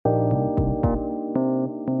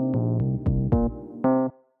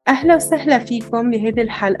أهلا وسهلا فيكم بهذه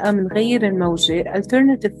الحلقة من غير الموجة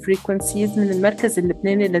Alternative Frequencies من المركز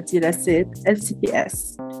اللبناني للدراسات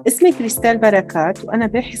LCPS. اسمي كريستال بركات وأنا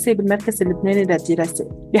باحثة بالمركز اللبناني للدراسات.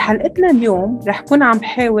 بحلقتنا اليوم رح كون عم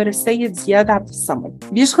بحاور السيد زياد عبد الصمد.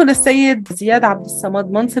 بيشغل السيد زياد عبد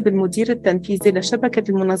الصمد منصب المدير التنفيذي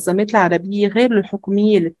لشبكة المنظمات العربية غير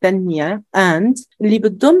الحكومية للتنمية اللي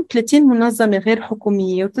بتضم 30 منظمة غير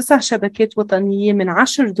حكومية و9 شبكات وطنية من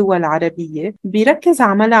 10 دول عربية بيركز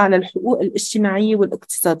عملها على الحقوق الاجتماعية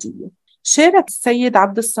والاقتصادية. شارك السيد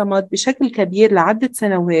عبد الصمد بشكل كبير لعدة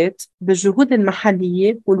سنوات بالجهود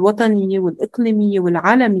المحلية والوطنية والإقليمية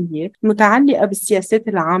والعالمية المتعلقة بالسياسات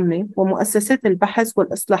العامة ومؤسسات البحث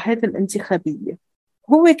والإصلاحات الانتخابية.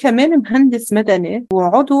 هو كمان مهندس مدني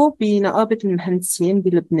وعضو بنقابة المهندسين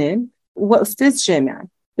بلبنان وأستاذ جامعي.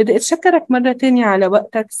 بدي أتشكرك مرة تانية على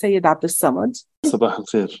وقتك سيد عبد الصمد. صباح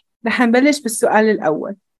الخير. رح نبلش بالسؤال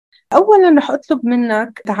الأول. أولاً رح أطلب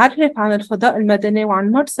منك تعرف عن الفضاء المدني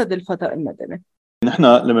وعن مرصد الفضاء المدني. نحن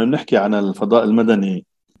لما بنحكي عن الفضاء المدني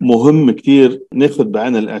مهم كتير ناخذ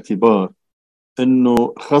بعين الاعتبار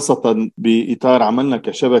انه خاصة بإطار عملنا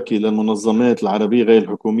كشبكة للمنظمات العربية غير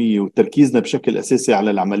الحكومية وتركيزنا بشكل أساسي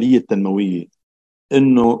على العملية التنموية،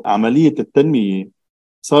 انه عملية التنمية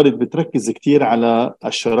صارت بتركز كتير على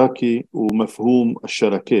الشراكة ومفهوم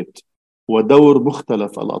الشراكات ودور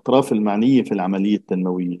مختلف الأطراف المعنية في العملية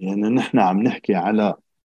التنموية. يعني نحن عم نحكي على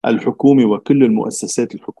الحكومة وكل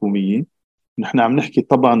المؤسسات الحكومية، نحن عم نحكي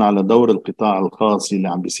طبعا على دور القطاع الخاص اللي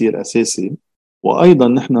عم بيصير أساسي، وأيضا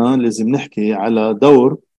نحن لازم نحكي على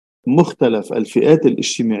دور مختلف الفئات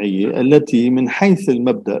الاجتماعية التي من حيث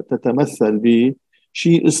المبدأ تتمثل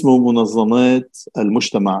بشيء اسمه منظمات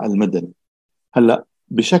المجتمع المدني. هلأ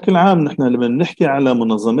بشكل عام نحن لما نحكي على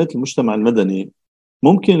منظمات المجتمع المدني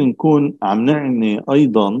ممكن نكون عم نعني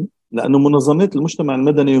أيضا، لأنه منظمات المجتمع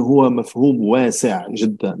المدني هو مفهوم واسع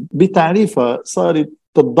جدا، بتعريفها صارت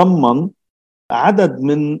تتضمن عدد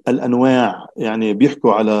من الأنواع. يعني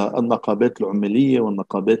بيحكوا على النقابات العمالية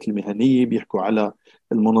والنقابات المهنية، بيحكوا على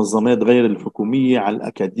المنظمات غير الحكومية، على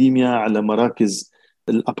الأكاديمية، على مراكز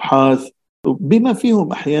الأبحاث، بما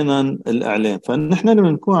فيهم أحيانا الإعلام. فنحن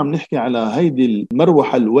لما نكون عم نحكي على هيدي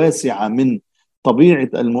المروحة الواسعة من طبيعة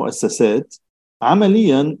المؤسسات،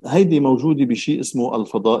 عمليا هيدي موجودة بشيء اسمه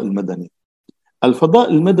الفضاء المدني. الفضاء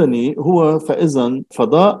المدني هو فإذا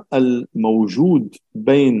فضاء الموجود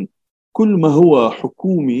بين كل ما هو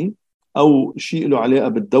حكومي أو شيء له علاقة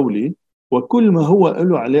بالدولة وكل ما هو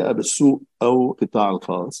له علاقة بالسوق أو القطاع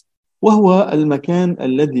الخاص، وهو المكان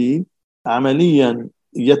الذي عمليا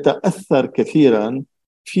يتأثر كثيرا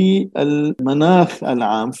في المناخ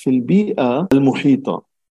العام، في البيئة المحيطة.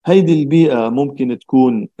 هيدي البيئة ممكن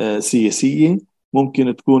تكون سياسية،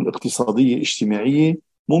 ممكن تكون اقتصادية اجتماعية،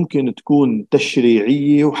 ممكن تكون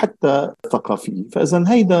تشريعية وحتى ثقافية. فإذا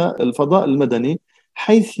هيدا الفضاء المدني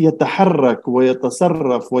حيث يتحرك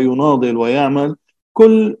ويتصرف ويناضل ويعمل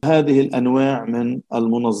كل هذه الأنواع من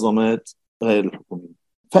المنظمات غير الحكومية.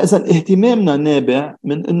 فإذا اهتمامنا نابع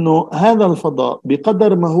من أنه هذا الفضاء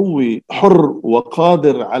بقدر ما هو حر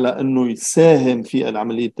وقادر على أنه يساهم في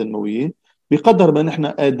العملية التنموية، بقدر ما نحن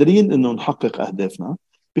قادرين أنه نحقق أهدافنا،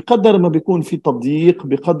 بقدر ما بيكون في تضييق،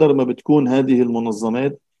 بقدر ما بتكون هذه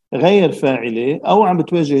المنظمات غير فاعلة أو عم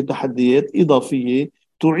بتواجه تحديات إضافية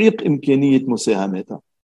تعيق إمكانية مساهمتها.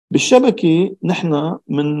 بالشبكة نحن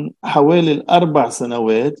من حوالي 4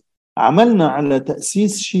 سنوات عملنا على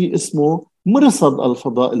تأسيس شيء اسمه مرصد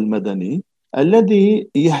الفضاء المدني، الذي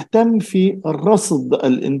يهتم في رصد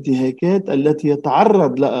الانتهاكات التي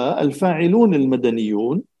يتعرض لها الفاعلون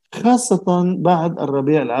المدنيون، خاصة بعد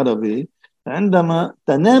الربيع العربي، عندما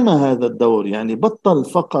تنامى هذا الدور. يعني بطل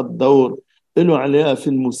فقط دور له علاقة في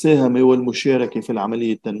المساهمة والمشاركة في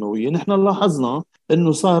العملية التنموية، نحن لاحظنا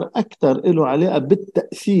أنه صار أكثر له علاقة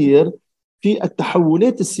بالتأثير في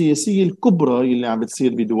التحولات السياسية الكبرى اللي عم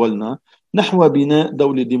بتصير بدولنا، نحو بناء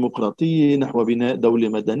دولة ديمقراطية، نحو بناء دولة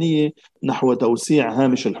مدنية، نحو توسيع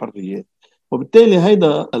هامش الحريات. وبالتالي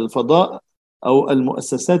هيدا الفضاء أو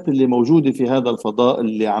المؤسسات اللي موجودة في هذا الفضاء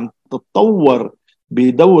اللي عم تتطور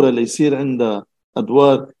بدورة ليصير عندها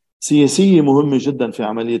أدوار سياسية مهمة جدا في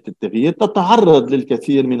عملية التغيير، تتعرض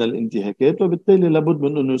للكثير من الانتهاكات، وبالتالي لابد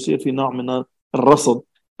من أنه يصير في نوع من الرصد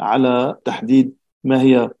على تحديد ما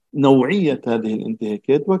هي نوعية هذه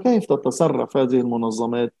الانتهاكات وكيف تتصرف هذه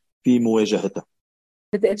المنظمات في مواجهتها.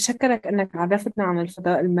 بدي أتشكرك أنك عرفتنا عن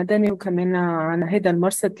الفضاء المدني وكمان عن هيدا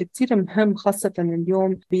المرصد اللي كتير مهم خاصة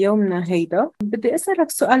اليوم بيومنا هيدا. بدي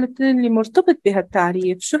أسألك سؤال تاني اللي مرتبط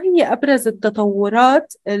بهالتعريف، شو هي أبرز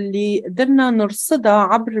التطورات اللي قدرنا نرصدها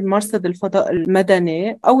عبر مرصد الفضاء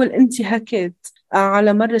المدني أو الانتهاكات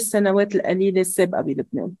على مر السنوات القليلة السابقة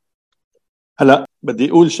بلبنان؟ هلا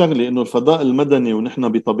بدي أقول شغلة، إنه الفضاء المدني ونحن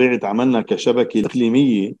بطبيعة عملنا كشبكة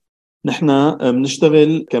إقليمية نحن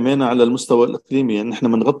بنشتغل كمان على المستوى الإقليمي. يعني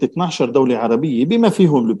نحن بنغطي 12 دولة عربية بما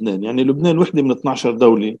فيهم لبنان، يعني لبنان وحدة من 12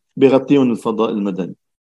 دولة بغطيهم الفضاء المدني.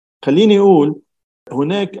 خليني أقول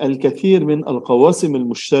هناك الكثير من القواسم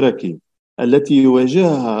المشتركة التي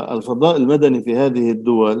يواجهها الفضاء المدني في هذه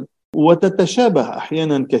الدول، وتتشابه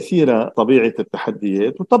أحيانا كثيرة طبيعة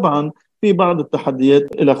التحديات. وطبعا في بعض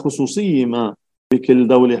التحديات إلى خصوصية ما بكل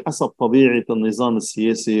دولة حسب طبيعة النظام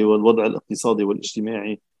السياسي والوضع الاقتصادي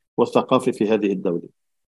والاجتماعي والثقافي في هذه الدولة.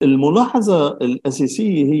 الملاحظة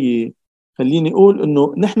الأساسية هي، خليني أقول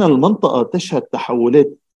أنه نحن المنطقة تشهد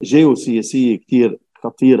تحولات جيوسياسية كثير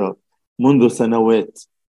خطيرة منذ سنوات،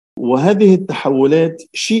 وهذه التحولات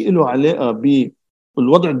شيء له علاقة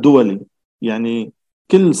بالوضع الدولي. يعني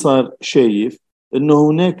كل صار شايف أنه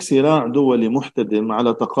هناك صراع دولي محتدم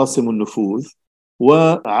على تقاسم النفوذ،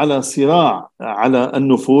 وعلى صراع على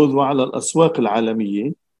النفوذ وعلى الأسواق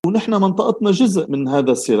العالمية، ونحن منطقتنا جزء من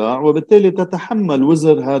هذا الصراع، وبالتالي تتحمل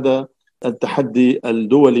وزر هذا التحدي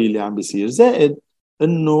الدولي اللي عم بيصير. زائد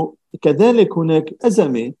أنه كذلك هناك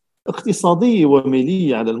أزمة اقتصادية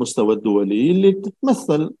ومالية على المستوى الدولي اللي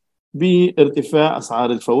تتمثل بارتفاع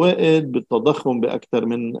أسعار الفوائد، بالتضخم بأكثر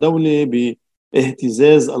من دولة،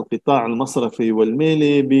 باهتزاز القطاع المصرفي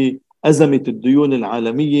والمالي، بأزمة الديون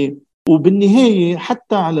العالمية، وبالنهاية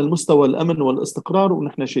حتى على المستوى الأمن والاستقرار.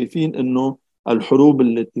 ونحن شايفين أنه الحروب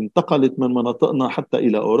التي انتقلت من مناطقنا حتى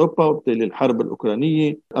إلى أوروبا، وبالتالي الحرب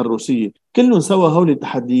الأوكرانية الروسية، كلهم سوا هول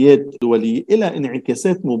تحديات دولية إلى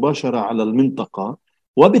انعكاسات مباشرة على المنطقة،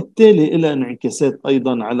 وبالتالي إلى انعكاسات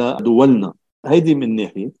أيضا على دولنا. هيدي من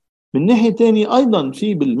ناحية. من ناحية تانية أيضا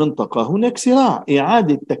في بالمنطقة هناك صراع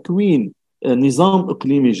إعادة تكوين نظام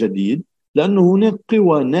إقليمي جديد، لأنه هناك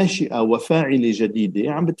قوى ناشئة وفاعلة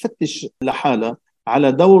جديدة عم بتفتش لحالها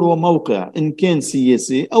على دور وموقع إن كان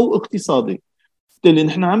سياسي أو اقتصادي. بالتالي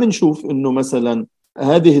نحن عم نشوف إنه مثلا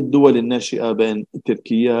هذه الدول الناشئة بين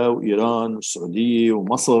تركيا وإيران والسعودية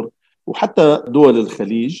ومصر وحتى دول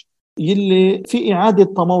الخليج، يلي في إعادة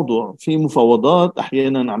تموضع، في مفاوضات،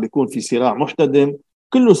 أحيانا عم بيكون في صراع محتدم،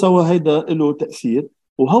 كله سوا هيدا له تأثير.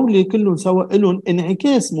 وهولي كلهم سوا لهم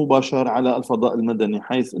انعكاس مباشر على الفضاء المدني،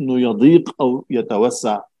 حيث انه يضيق او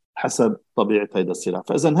يتوسع حسب طبيعة هيدا الصراع.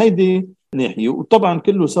 فاذا هيدي ناحية، وطبعا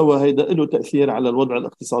كله سوا هيدا له تأثير على الوضع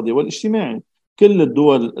الاقتصادي والاجتماعي. كل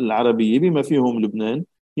الدول العربية بما فيهم لبنان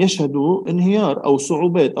يشهدوا انهيار او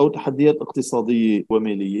صعوبات او تحديات اقتصادية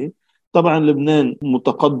ومالية. طبعا لبنان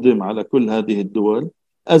متقدم على كل هذه الدول،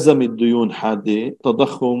 أزمة ديون حادة،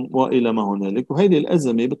 تضخم وإلى ما هنالك. وهذه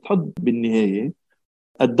الأزمة بتحط بالنهاية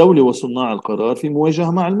الدولة وصناع القرار في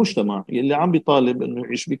مواجهة مع المجتمع يلي عم بيطالب أنه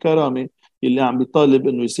يعيش بكرامة، يلي عم بيطالب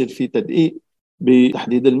أنه يصير في تدقيق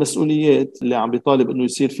بتحديد المسؤوليات، اللي عم بيطالب أنه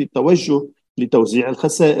يصير في توجه لتوزيع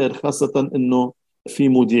الخسائر، خاصة أنه في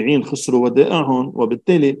مودعين خسروا ودائعهم.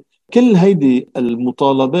 وبالتالي كل هيدي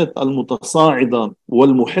المطالبات المتصاعدة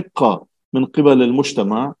والمحقة من قبل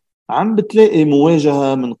المجتمع عم بتلاقي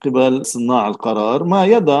مواجهة من قبل صناع القرار، ما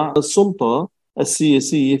يضع السلطة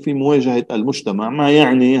السياسية في مواجهة المجتمع، ما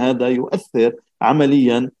يعني هذا يؤثر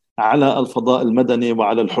عمليا على الفضاء المدني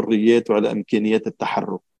وعلى الحريات وعلى إمكانيات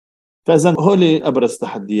التحرك. فإذا هولي أبرز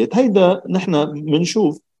تحديات. هيدا نحن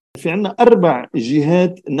بنشوف في عنا 4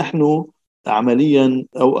 جهات نحن عمليا،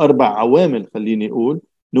 أو 4 عوامل خليني أقول،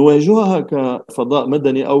 نواجهها كفضاء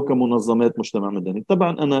مدني أو كمنظمات مجتمع مدني.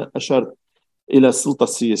 طبعا أنا أشرت إلى السلطة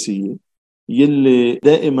السياسية يلي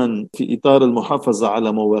دائما في إطار المحافظة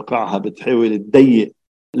على مواقعها بتحاول تضيق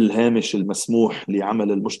الهامش المسموح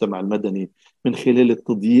لعمل المجتمع المدني من خلال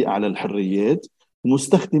التضييق على الحريات،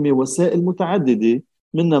 ومستخدمة وسائل متعددة،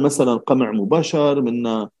 منها مثلا قمع مباشر،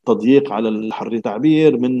 منها تضييق على الحرية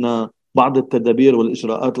التعبير، منها بعض التدابير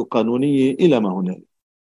والإجراءات القانونية إلى ما هنالك.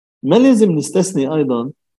 ما لازم نستثني أيضا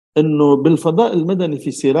أنه بالفضاء المدني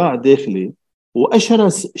في صراع داخلي،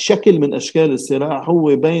 وأشرس شكل من أشكال الصراع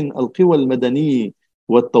هو بين القوى المدنية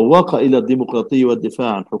والطواقة إلى الديمقراطية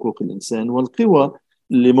والدفاع عن حقوق الإنسان، والقوى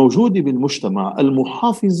اللي موجودة بالمجتمع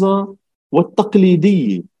المحافظة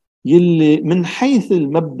والتقليدية، يلي من حيث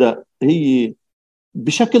المبدأ هي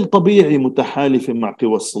بشكل طبيعي متحالفة مع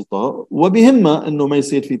قوى السلطة، وبهمها أنه ما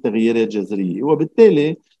يصير في تغييرات جذرية.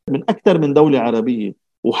 وبالتالي من أكثر من دولة عربية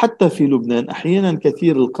وحتى في لبنان أحيانا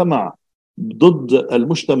كثير القمع ضد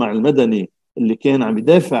المجتمع المدني اللي كان عم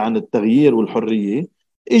يدافع عن التغيير والحرية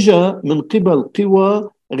إجا من قبل قوى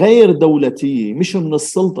غير دولتية، مش من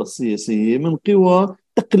السلطة السياسية، من قوى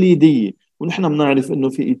تقليدية. ونحن بنعرف أنه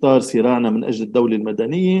في إطار صراعنا من أجل الدولة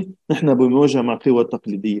المدنية نحن بمواجهة مع قوى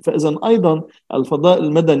تقليدية. فإذا أيضا الفضاء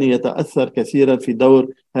المدني يتأثر كثيرا في دور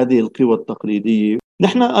هذه القوى التقليدية.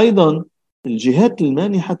 نحن أيضا الجهات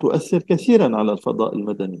المانحة تؤثر كثيرا على الفضاء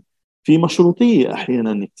المدني، في مشروطية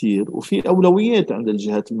أحيانا كتير، وفي أولويات عند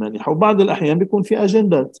الجهات المانحة، وبعض الأحيان بيكون في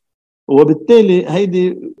أجندات، وبالتالي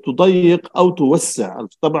هيدي تضيق أو توسع.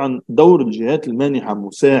 طبعا دور الجهات المانحة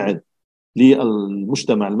مساعد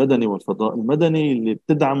للمجتمع المدني والفضاء المدني، اللي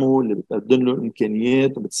بتدعمه، اللي بتقدم له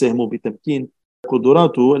إمكانيات وبتساهمه بتمكين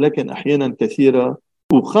قدراته، لكن أحيانا كثيرة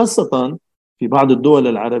وخاصة في بعض الدول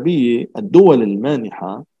العربية الدول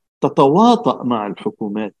المانحة تتواطأ مع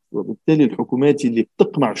الحكومات، وبالتالي الحكومات اللي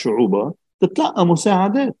بتقمع شعوبها تتلقى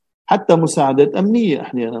مساعدات، حتى مساعدات أمنية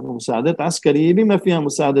أحيانا ومساعدات عسكرية بما فيها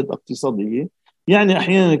مساعدات اقتصادية. يعني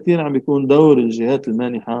أحيانا كثير عم بيكون دور الجهات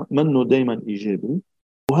المانحة منه دايما إيجابي،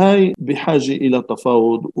 وهي بحاجة إلى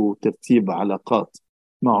تفاوض وترتيب علاقات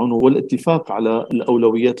معهم والاتفاق على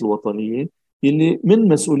الأولويات الوطنية اللي من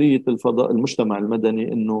مسؤولية الفضاء المجتمع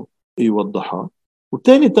المدني أنه يوضحها.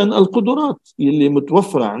 وثالثا القدرات اللي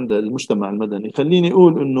متوفرة عند المجتمع المدني. خليني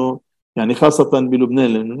أقول أنه يعني خاصة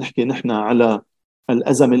بلبنان، لأنه نحكي نحن على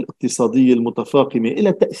الأزمة الاقتصادية المتفاقمة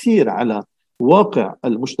إلى تأثير على واقع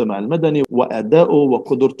المجتمع المدني وأدائه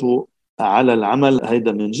وقدرته على العمل.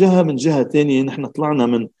 هيدا من جهة. من جهة ثانية نحن طلعنا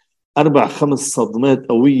من 4 5 صدمات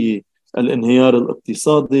قوية: الانهيار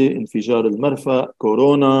الاقتصادي، انفجار المرفأ،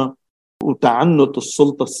 كورونا، وتعنت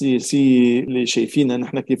السلطة السياسية اللي شايفينها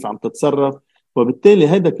نحن كيف عم تتصرف. وبالتالي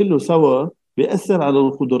هذا كله سوا بيأثر على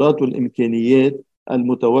القدرات والإمكانيات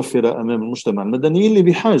المتوفرة أمام المجتمع المدني، اللي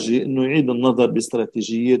بحاجة أنه يعيد النظر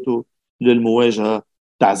باستراتيجيته للمواجهة: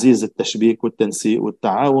 تعزيز التشبيك والتنسيق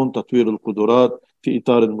والتعاون، تطوير القدرات في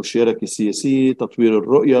إطار المشاركة السياسية، تطوير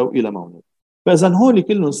الرؤية، وإلى ما هناك. فإذا هول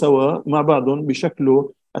كلهم سوا مع بعضهم بشكلوا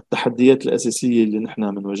التحديات الأساسية اللي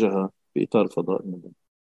نحن بنواجهها في إطار الفضاء المدني.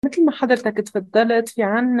 مثل ما حضرتك تفضلت، في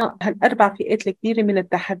عنا هالأربع فئات الكبيرة من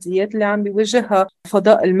التحديات اللي عم بيواجهها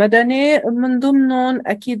الفضاء المدني. من ضمنهم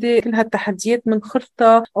أكيد كل هالتحديات من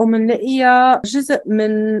خرطة أو منلاقيها جزء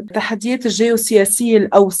من التحديات الجيوسياسية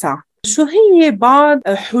الأوسع. شو هي بعض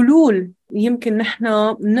حلول يمكن نحن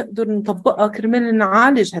نقدر نطبقها كرمال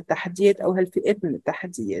نعالج هالتحديات أو هالفئات من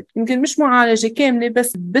التحديات؟ يمكن مش معالجة كاملة،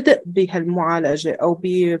 بس بدء بهالمعالجة أو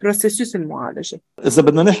ببروسيسوس المعالجة. إذا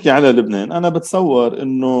بدنا نحكي على لبنان، أنا بتصور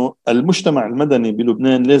إنه المجتمع المدني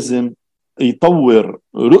بلبنان لازم يطور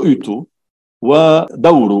رؤيته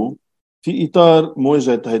ودوره في إطار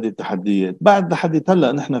مواجهة هذه التحديات. بعد حديث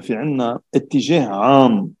هلأ نحن في عنا اتجاه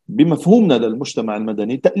عام بمفهومنا للمجتمع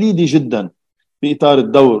المدني تقليدي جدا في إطار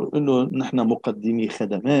الدور، إنه نحن مقدمي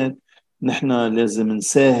خدمات، نحن لازم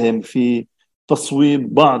نساهم في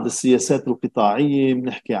تصويب بعض السياسات القطاعية،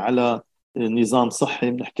 بنحكي على نظام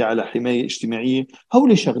صحي، بنحكي على حماية اجتماعية.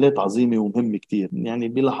 هولي شغلات عظيمة ومهمة كتير. يعني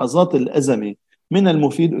بلحظات الأزمة من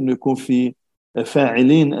المفيد أنه يكون في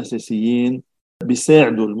فاعلين أساسيين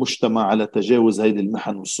بيساعدوا المجتمع على تجاوز هذه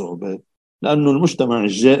المحن والصعوبات، لأنه المجتمع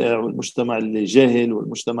الجائع والمجتمع اللي جاهل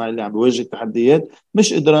والمجتمع اللي عم بيواجه تحديات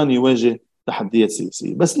مش قدران يواجه تحديات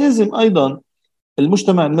سياسية. بس لازم أيضا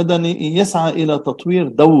المجتمع المدني يسعى إلى تطوير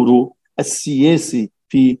دوره السياسي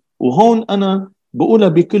فيه. وهون أنا بقولها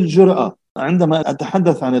بكل جرأة، عندما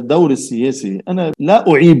أتحدث عن الدور السياسي أنا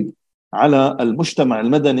لا أعيب على المجتمع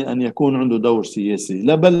المدني أن يكون عنده دور سياسي،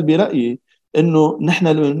 لا، بل برأيي أنه نحن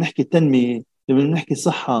لما نحكي تنمية، لما نحكي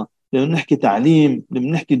صحة، لما نحكي تعليم،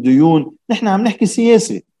 لما نحكي ديون، نحن عم نحكي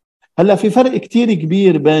سياسي. هلا في فرق كتير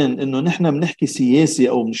كبير بين انه نحن بنحكي سياسي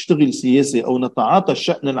او بنشتغل سياسي او نتعاطى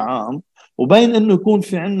الشأن العام، وبين انه يكون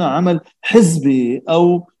في عنا عمل حزبي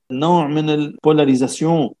او نوع من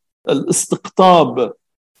البولاريزاسيون، الاستقطاب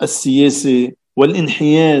السياسي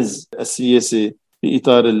والانحياز السياسي في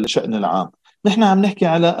اطار الشأن العام. نحن عم نحكي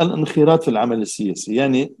على الانخراط في العمل السياسي.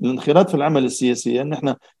 يعني الانخراط في العمل السياسي يعني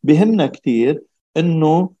نحن بهمنا كتير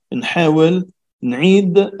انه نحاول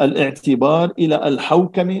نعيد الاعتبار إلى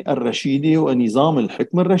الحوكمة الرشيدة ونظام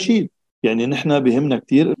الحكم الرشيد. يعني نحن بهمنا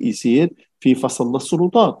كتير يصير في فصل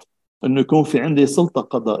للسلطات، أنه يكون في عندي سلطة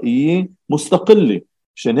قضائية مستقلة.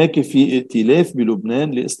 عشان هيك في ائتلاف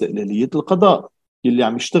بلبنان لاستقلالية القضاء اللي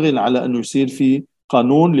عم يشتغل على أنه يصير في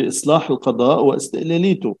قانون لإصلاح القضاء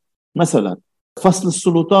واستقلاليته. مثلا فصل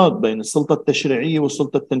السلطات بين السلطة التشريعية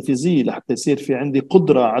والسلطة التنفيذية لحتى يصير في عندي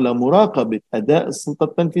قدرة على مراقبة أداء السلطة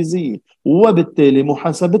التنفيذية وبالتالي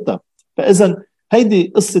محاسبتها. فإذا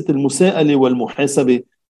هيدي قصة المساءلة والمحاسبة.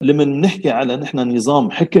 لما نحكي على نحن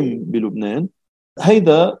نظام حكم بلبنان،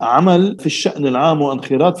 هيدا عمل في الشأن العام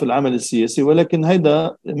وانخراط في العمل السياسي، ولكن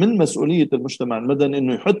هيدا من مسؤولية المجتمع المدني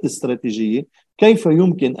أنه يحط استراتيجية كيف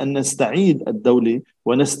يمكن أن نستعيد الدولة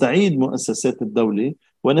ونستعيد مؤسسات الدولة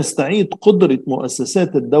ونستعيد قدرة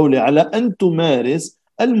مؤسسات الدولة على أن تمارس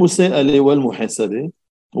المساءلة والمحاسبة،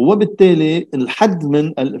 وبالتالي الحد من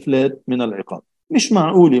الإفلات من العقاب. مش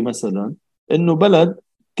معقولة مثلا إنه بلد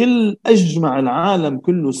كل أجمع العالم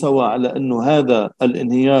كله سوا على إنه هذا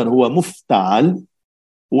الانهيار هو مفتعل،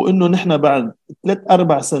 وإنه نحن بعد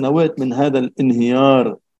 3-4 سنوات من هذا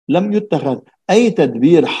الانهيار لم يتخذ أي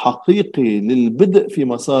تدبير حقيقي للبدء في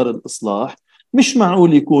مسار الإصلاح. مش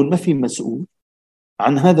معقول يكون ما في مسؤول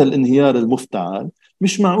عن هذا الانهيار المفتعل،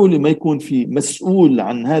 مش معقول ما يكون في مسؤول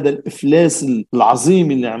عن هذا الإفلاس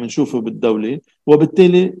العظيم اللي عم نشوفه بالدولة،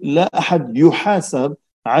 وبالتالي لا أحد يحاسب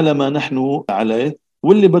على ما نحن عليه.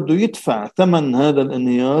 واللي بده يدفع ثمن هذا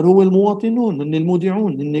الانهيار هو المواطنون، هن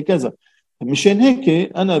المودعون، هن كذا. مشان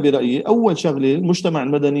هيك أنا برأيي أول شغلة المجتمع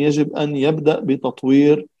المدني يجب أن يبدأ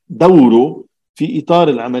بتطوير دوره في إطار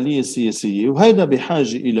العملية السياسية، وهذا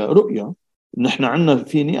بحاجة إلى رؤية. نحن عندنا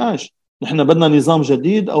في نقاش، نحن بدنا نظام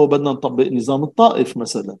جديد أو بدنا نطبق نظام الطائف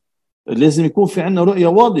مثلا. لازم يكون في عنا رؤية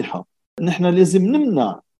واضحة. نحن لازم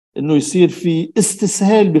نمنع أنه يصير في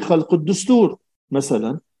استسهال بخلق الدستور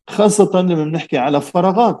مثلا، خاصة لما بنحكي على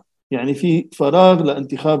فراغات. يعني في فراغ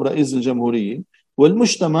لانتخاب رئيس الجمهورية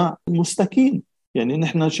والمجتمع مستكين. يعني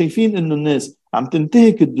نحن شايفين أنه الناس عم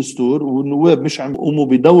تنتهك الدستور والنواب مش عم يقوموا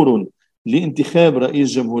بدورهم لانتخاب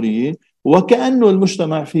رئيس جمهورية، وكأنه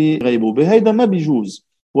المجتمع في غيبوبة. هيدا ما بيجوز،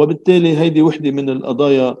 وبالتالي هيدي وحدة من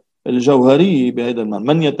القضايا الجوهرية بهذا المعنى.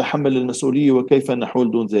 من يتحمل المسؤولية وكيف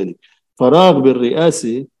نحول دون ذلك؟ فراغ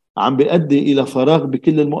بالرئاسة عم بيؤدي إلى فراغ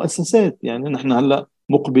بكل المؤسسات. يعني نحن هلأ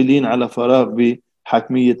مقبلين على فراغ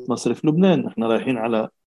بحاكمية مصرف لبنان، نحن رايحين على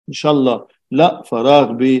إن شاء الله لا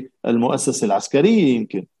فراغ بالمؤسسة العسكرية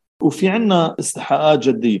يمكن، وفي عنا استحقاقات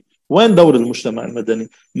جدية. وين دور المجتمع المدني؟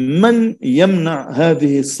 من يمنع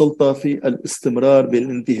هذه السلطة في الاستمرار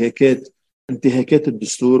بالانتهاكات، انتهاكات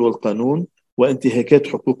الدستور والقانون وانتهاكات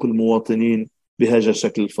حقوق المواطنين بهذا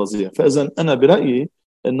الشكل الفظيع؟ فإذا أنا برأيي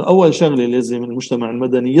أنه أول شغلة لازم المجتمع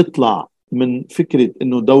المدني يطلع من فكرة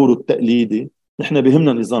أنه دوره التقليدي. نحن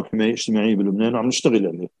بهمنا نظام حماية اجتماعية بلبنان وعم نشتغل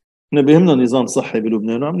عليه، نحن بهمنا نظام صحي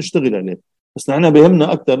بلبنان وعم نشتغل عليه، بس نحن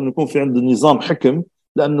بهمنا أكثر أنه يكون في عندنا نظام حكم،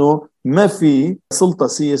 لأنه ما في سلطة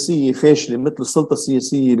سياسية فاشلة مثل السلطة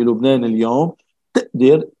السياسية بلبنان اليوم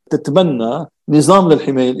تقدر تتبنى نظام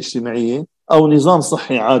للحماية الاجتماعية أو نظام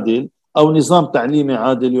صحي عادل أو نظام تعليمي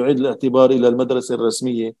عادل يعيد الاعتبار إلى المدرسة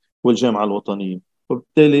الرسمية والجامعة الوطنية.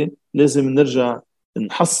 وبالتالي لازم نرجع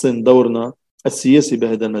نحسن دورنا السياسي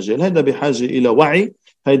بهذا المجال. هذا بحاجة إلى وعي،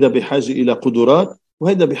 هذا بحاجة إلى قدرات،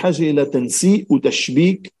 وهذا بحاجة إلى تنسيق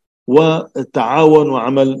وتشبيك وتعاون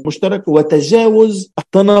وعمل مشترك وتجاوز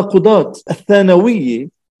التناقضات الثانوية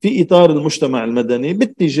في إطار المجتمع المدني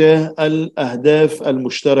باتجاه الأهداف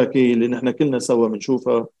المشتركة اللي نحن كلنا سوا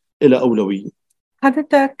بنشوفها إلى أولوية.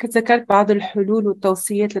 حضرتك ذكرت بعض الحلول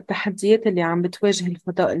والتوصيات للتحديات اللي عم بتواجه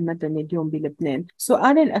الفضاء المدني اليوم بلبنان.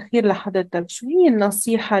 سؤالي الأخير لحضرتك، شو هي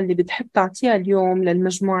النصيحة اللي بتحب تعطيها اليوم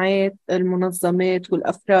للمجموعات، المنظمات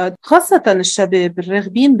والأفراد، خاصة الشباب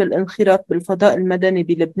الراغبين بالانخراط بالفضاء المدني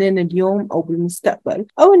بلبنان اليوم أو بالمستقبل،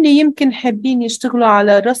 أو اللي يمكن حابين يشتغلوا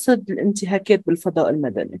على رصد الانتهاكات بالفضاء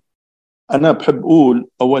المدني؟ أنا بحب أقول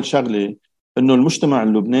أول شغلة إنه المجتمع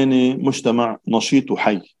اللبناني مجتمع نشيط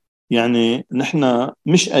وحي. يعني نحن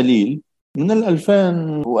مش قليل، من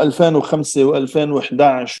 2000 و2005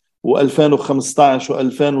 و2011 و2015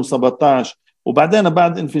 و2017 وبعدين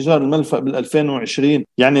بعد انفجار الملفق بال2020.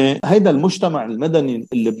 يعني هيدا المجتمع المدني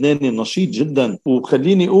اللبناني نشيط جدا،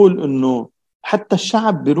 وخليني أقول إنه حتى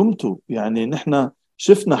الشعب برمته. يعني نحن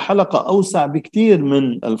شفنا حلقة أوسع بكتير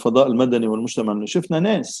من الفضاء المدني والمجتمع المدني، شفنا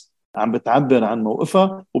ناس عم بتعبر عن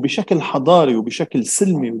موقفها وبشكل حضاري وبشكل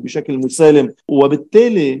سلمي وبشكل مسالم.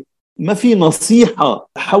 وبالتالي ما في نصيحة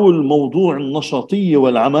حول موضوع النشاطية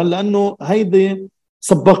والعمل، لأنه هيدي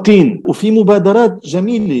سباقين وفي مبادرات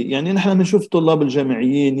جميلة. يعني نحن بنشوف طلاب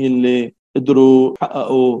الجامعيين اللي قدروا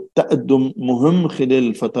حققوا تقدم مهم خلال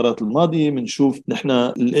الفترات الماضية. بنشوف نحن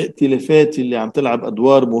الائتلافات اللي عم تلعب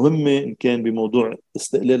أدوار مهمة، إن كان بموضوع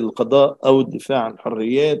استقلال القضاء أو الدفاع عن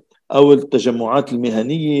الحريات أو التجمعات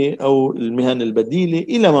المهنية أو المهن البديلة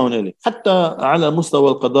إلى ما هنالك. حتى على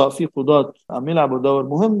مستوى القضاء في قضاة عم يلعبوا دور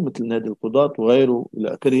مهم مثل نادي القضاة وغيره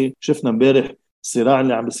إلى آخره. شفنا امبارح الصراع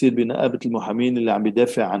اللي عم بيصير بنقابة المحامين اللي عم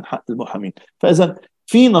بيدافع عن حق المحامين. فإذا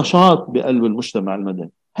في نشاط بقلب المجتمع المدني.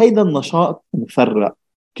 هيدا النشاط مفرق،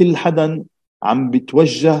 كل حدا عم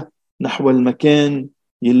بيتوجه نحو المكان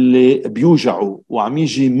يلي بيوجعه وعم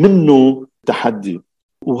يجي منه تحدي،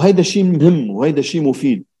 وهيدا شيء مهم وهيدا شيء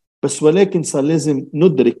مفيد. بس ولكن صار لازم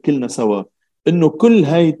ندرك كلنا سوا انه كل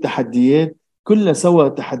هاي التحديات كلها سوا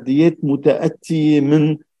تحديات متأتية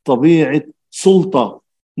من طبيعة سلطة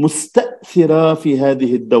مستأثرة في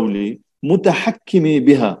هذه الدولة متحكمة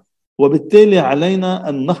بها، وبالتالي علينا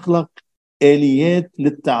أن نخلق آليات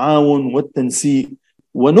للتعاون والتنسيق،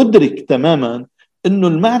 وندرك تماما أنه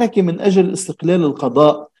المعركة من أجل استقلال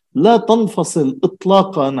القضاء لا تنفصل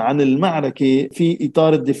إطلاقا عن المعركة في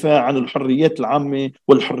إطار الدفاع عن الحريات العامة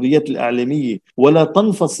والحريات الإعلامية، ولا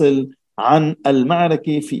تنفصل عن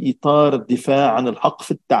المعركة في إطار الدفاع عن الحق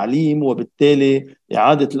في التعليم وبالتالي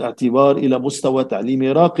إعادة الاعتبار إلى مستوى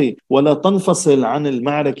تعليمي راقي، ولا تنفصل عن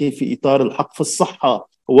المعركة في إطار الحق في الصحة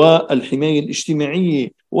والحماية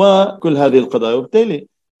الاجتماعية وكل هذه القضايا. وبالتالي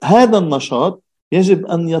هذا النشاط يجب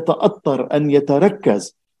أن يتأطر، أن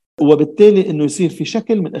يتركز، وبالتالي أنه يصير في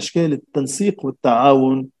شكل من أشكال التنسيق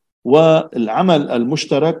والتعاون والعمل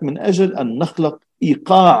المشترك من أجل أن نخلق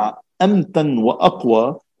إيقاع أمتن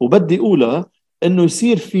وأقوى. وبدي أقولها أنه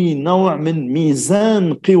يصير في نوع من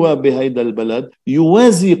ميزان قوى بهذا البلد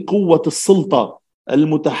يوازي قوة السلطة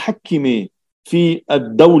المتحكمة في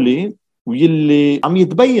الدولة، واللي عم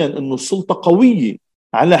يتبين أنه السلطة قوية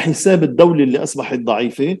على حساب الدولة اللي أصبحت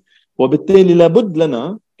ضعيفة. وبالتالي لابد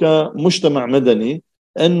لنا كمجتمع مدني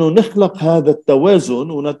أنه نخلق هذا التوازن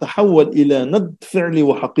ونتحول إلى ند فعلي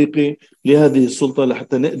وحقيقي لهذه السلطة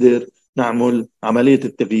لحتى نقدر نعمل عملية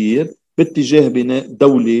التغيير باتجاه بناء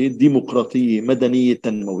دولة ديمقراطية مدنية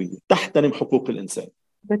تنموية تحترم حقوق الإنسان.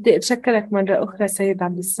 بدي أتشكرك مرة أخرى سيد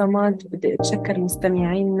عبد الصمد، بدي أتشكر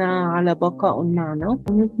مستمعينا على بقائهم معنا،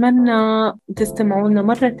 ونتمنى تستمعونا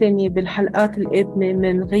مرة تانية بالحلقات القادمة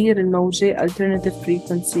من غير الموجة Alternative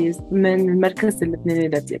Frequencies من المركز اللبناني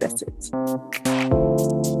للدراسات.